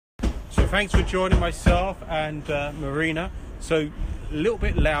thanks for joining myself and Marina. So a little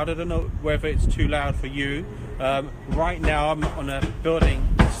bit loud, I don't know whether it's too loud for you. Right now I'm on a building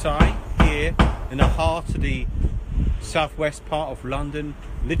site here in the heart of the southwest part of London,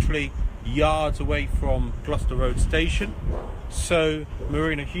 literally yards away from Gloucester Road Station. So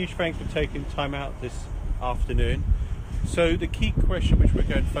Marina, huge thanks for taking time out this afternoon. So the key question which we're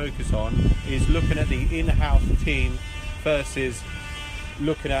going to focus on is looking at the in-house team versus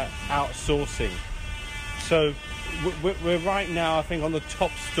looking at outsourcing. So we're right now, I think, on the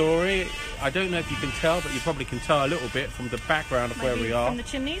top story. I don't know if you can tell, but you probably can tell a little bit from the background of where we are. From the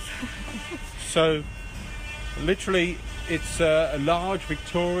chimneys. So literally it's a large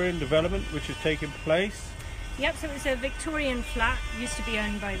Victorian development which is taking place. Yep, so it's a Victorian flat, used to be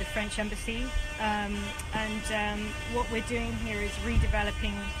owned by the French Embassy, and what we're doing here is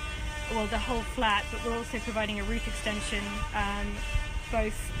redeveloping, well, the whole flat, but we're also providing a roof extension,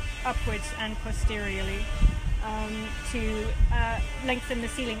 both upwards and posteriorly, to lengthen the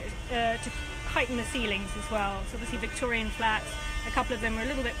ceiling, to heighten the ceilings as well. So obviously Victorian flats, a couple of them were a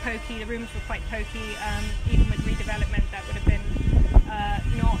little bit pokey, the rooms were quite pokey, even with redevelopment that would have been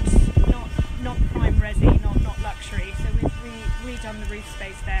not prime resi, not luxury. So we've redone the roof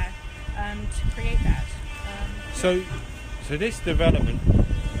space there to create that. So this development,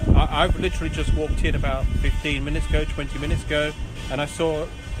 I've literally just walked in about 15 minutes ago, 20 minutes ago, and I saw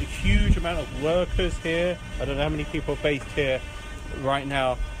a huge amount of workers here. I don't know how many people are based here right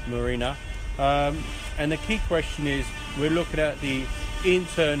now, Marina. And the key question is, we're looking at the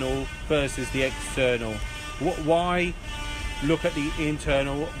internal versus the external. Why look at the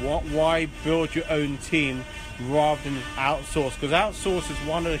internal? Why build your own team rather than outsource? Because outsource is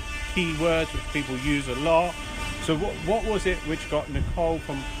one of the key words which people use a lot. So what was it which got Nicole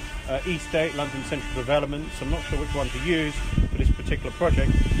from Eastgate, London Central Developments, I'm not sure which one to use for this particular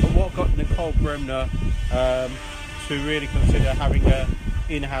project, but what got Nicole Bremner to really consider having an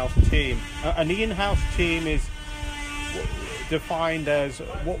in-house team? And the in-house team is defined as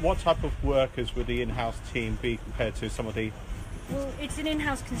what type of workers would the in-house team be compared to some of the... Well, it's an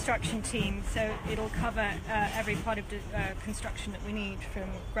in-house construction team, so it'll cover every part of the construction that we need, from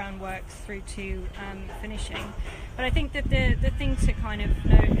groundworks through to finishing. But I think that the thing to kind of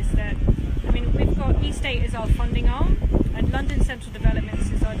note is that, I mean, we've got Eastgate as our funding arm, and London Central Developments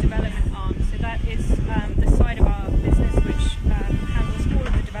is our development arm. So that is the side of our business which handles all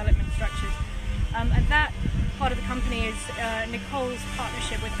of the development structures. And that part of the company is Nicole's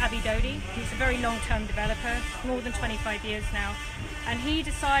partnership with Abbey Dodie, who's a very long-term developer, more than 25 years now. And he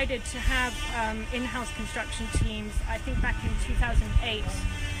decided to have in-house construction teams, I think back in 2008,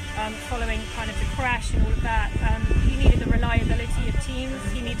 following kind of the crash and all of that. He needed the reliability of teams,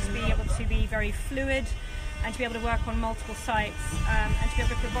 he needed to be able to be very fluid and to be able to work on multiple sites, and to be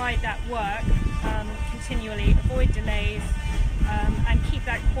able to provide that work continually, avoid delays, and keep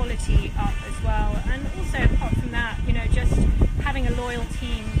that quality up as well. And also, apart from that, you know, just having a loyal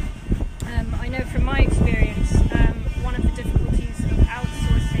team. I know from my experience, one of the difficulties of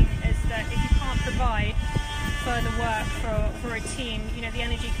outsourcing is that if you can't provide further work for a team, you know, the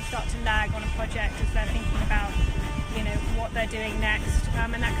energy can start to lag on a project as they're thinking about, you know, what they're doing next,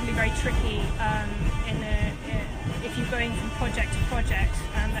 and that can be very tricky if you're going from project to project.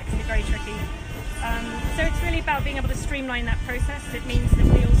 That can be very tricky. So it's really about being able to streamline that process. It means that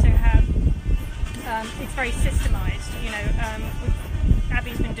we also have, it's very systemized, you know.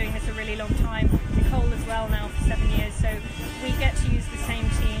 Abby's been doing this a really long time, Nicole as well now for 7 years, so we get to use the same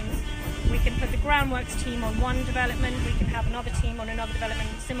teams. We can put the groundworks team on one development, we can have another team on another development,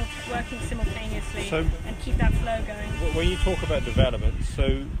 working simultaneously, and keep that flow going. When you talk about development,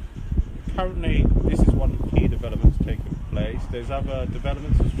 so currently this is one key development taking place. There's other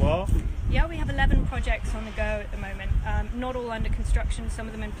developments as well? Yeah, we have 11 projects on the go at the moment. Not all under construction, some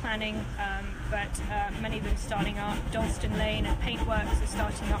of them in planning, but many of them starting up. Dalston Lane and Paintworks are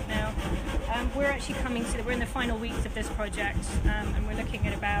starting up now. We're actually we're in the final weeks of this project, and we're looking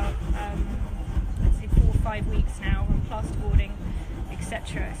at about, let's say 4 or 5 weeks now on plasterboarding,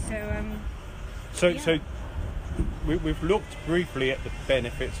 etc. So we've looked briefly at the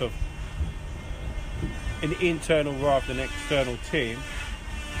benefits of an internal rather than external team.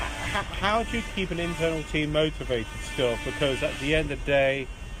 How do you keep an internal team motivated still? Because at the end of the day,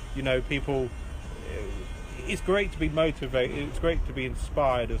 you know, people, it's great to be motivated, it's great to be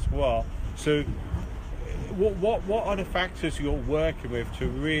inspired as well. So what are the factors you're working with to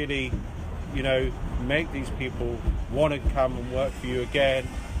really, you know, make these people want to come and work for you again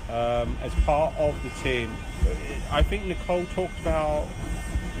as part of the team? I think Nicole talked about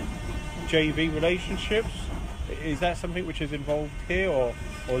JV relationships. Is that something which is involved here, or?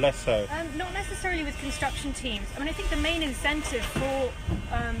 or less so? Not necessarily with construction teams. I mean, I think the main incentive for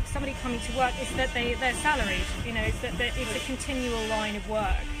somebody coming to work is that they're salaried. You know, it's that it's a continual line of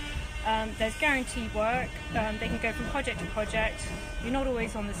work. There's guaranteed work. They can go from project to project. You're not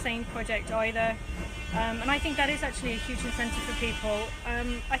always on the same project either. And I think that is actually a huge incentive for people.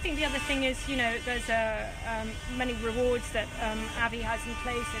 I think the other thing is, you know, there's many rewards that Avi has in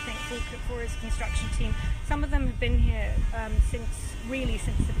place, I think, for his construction team. Some of them have been here since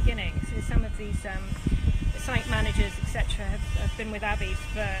the beginning. So some of these site managers, etc., have been with Avi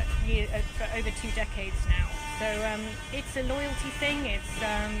for over 2 decades now. So it's a loyalty thing.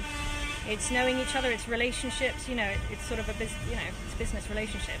 It's knowing each other. It's relationships. You know, it's sort of it's business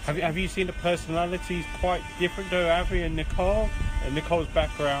relationships. Have you seen the personalities quite different though, Avi and Nicole? And Nicole's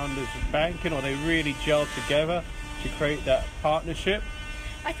background is banking, or they really gel together to create that partnership?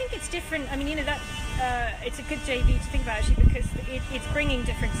 I think it's different. I mean, you know, that it's a good JV to think about actually, because it's bringing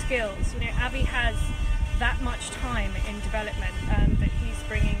different skills. You know, Avi has that much time in development that he's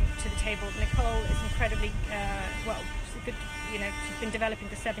bringing to the table. Nicole is incredibly she's a good. You know, she's been developing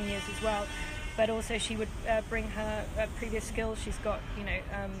for 7 years as well, but also she would bring her previous skills. She's got, you know,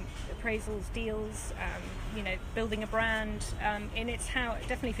 appraisals, deals, you know, building a brand, and it's how,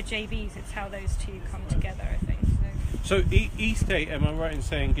 definitely for JVs, it's how those two come together, I think. So East8, am I right in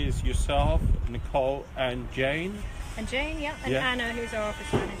saying, is yourself, Nicole, and Jane? And Jane, yeah, and yeah. Anna, who's our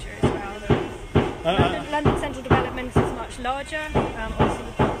office manager as well. London Central Developments is much larger. Obviously,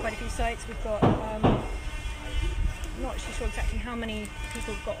 we've got quite a few sites. We've got. I'm not actually sure exactly how many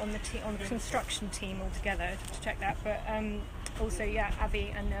people we've got on the construction team altogether to check that, but also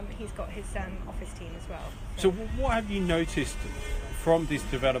Avi, and he's got his office team as well. So what have you noticed from this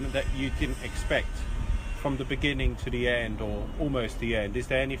development that you didn't expect from the beginning to the end, or almost the end? Is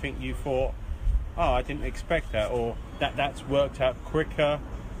there anything you thought, oh, I didn't expect that, or that's worked out quicker?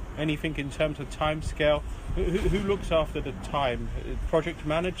 Anything in terms of time scale? Who looks after the time? Project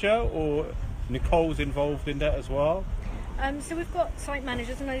manager, or Nicole's involved in that as well? So we've got site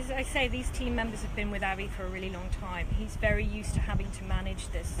managers, and as I say, these team members have been with Avi for a really long time. He's very used to having to manage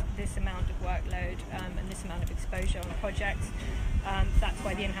this amount of workload and this amount of exposure on projects. That's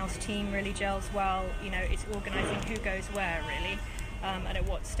why the in-house team really gels well. You know, it's organising who goes where, really, and at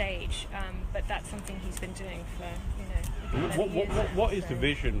what stage. But that's something he's been doing for, you know, what is the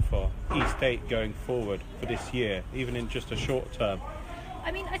vision for East8 going forward for this year, even in just a short term?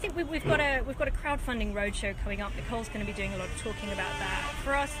 I mean, I think we've got a crowdfunding roadshow coming up. Nicole's going to be doing a lot of talking about that.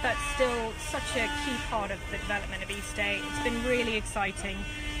 For us, that's still such a key part of the development of East8. It's been really exciting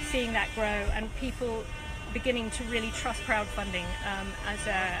seeing that grow, and people beginning to really trust crowdfunding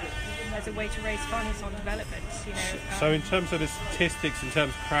as a way to raise funds on developments. You know. So in terms of the statistics, in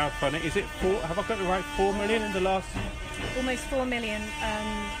terms of crowdfunding, is it have I got the right 4 million in the last? Almost 4 million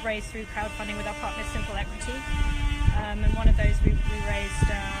raised through crowdfunding with our partner Simple Equity. And one of those we raised,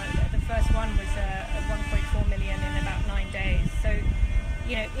 the first one was 1.4 million in about 9 days. So,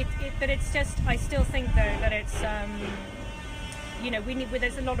 you know, but it's just, I still think though that it's, you know,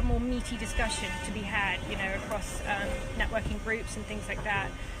 there's a lot of more meaty discussion to be had, you know, across networking groups and things like that,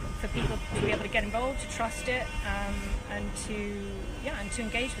 for people to be able to get involved, to trust it, and to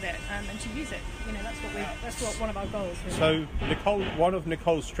engage with it, and to use it. You know, that's what one of our goals. Really. So Nicole, one of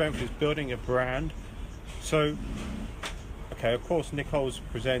Nicole's strengths is building a brand. So, okay, of course, Nicole's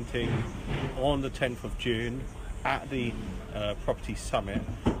presenting on the 10th of June at the Property Summit.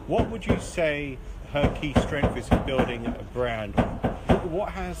 What would you say her key strength is in building a brand? What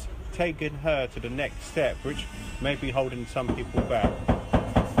has taken her to the next step, which may be holding some people back?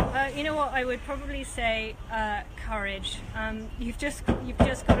 You know what, I would probably say courage. You've just got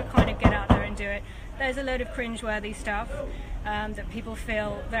to kind of get out there and do it. There's a load of cringeworthy stuff that people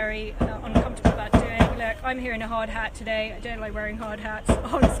feel very uncomfortable about doing. Look, I'm here in a hard hat today. I don't like wearing hard hats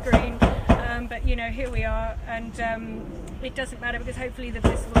on screen, but you know, here we are, and it doesn't matter, because hopefully that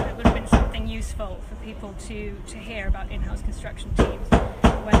this would have been something useful for people to hear about in-house construction teams,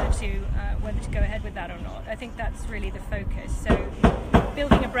 whether to go ahead with that or not. I think that's really the focus. So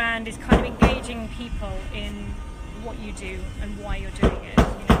building a brand is kind of engaging people in what you do and why you're doing it. You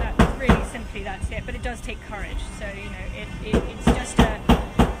know, that's really simply, that's it. But it does take courage. So, you know, it's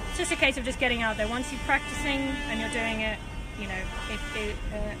just a case of just getting out there. Once you're practicing and you're doing it, you know,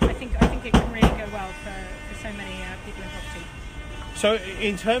 I think it can really go well for so many people in property. So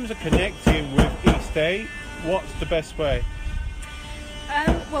in terms of connecting with East8, what's the best way?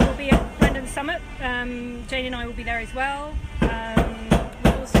 Well, we'll be at Brendan Summit. Jane and I will be there as well.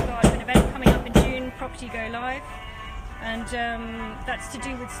 We've also got an event coming up in June, Property Go Live, and that's to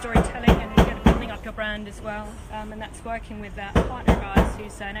do with storytelling and building up your brand as well, and that's working with a partner of ours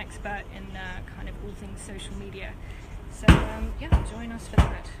who's an expert in kind of all things social media. So yeah, join us for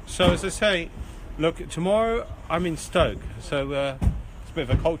that. So as I say, look, tomorrow I'm in Stoke, so it's a bit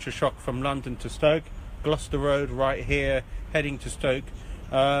of a culture shock from London to Stoke, Gloucester Road right here, heading to Stoke,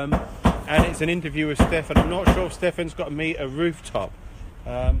 and it's an interview with Stefan. I'm not sure if Stefan's got me a rooftop.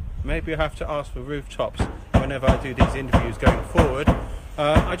 Maybe I have to ask for rooftops whenever I do these interviews going forward.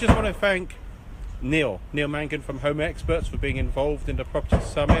 I just want to thank Neil Mangan from Home Experts for being involved in the Property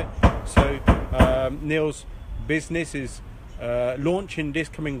Summit. So Neil's business is launching this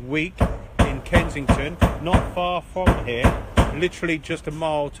coming week in Kensington, not far from here, literally just a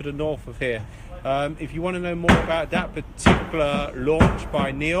mile to the north of here. If you want to know more about that particular launch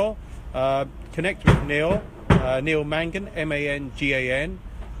by Neil, connect with Neil Mangan, Mangan.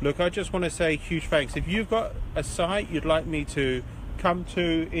 Look, I just want to say huge thanks. If you've got a site you'd like me to come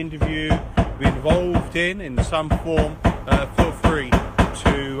to, interview, be involved in some form, feel free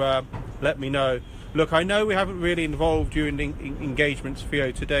to let me know. Look, I know we haven't really involved you in engagements,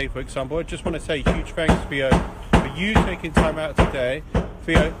 Theo, today, for example. I just want to say huge thanks, Theo, for you taking time out today.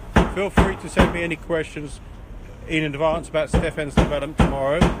 Theo, feel free to send me any questions in advance about Stefan's development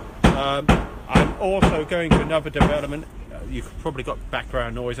tomorrow. I'm also going to another development. You've probably got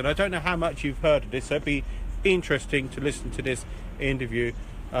background noise, and I don't know how much you've heard of this, so it'd be interesting to listen to this interview.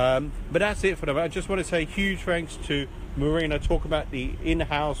 But that's it for them. I just want to say huge thanks to Marina, talk about the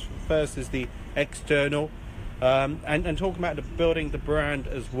in-house versus the external, and talk about building the brand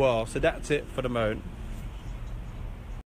as well. So that's it for the moment.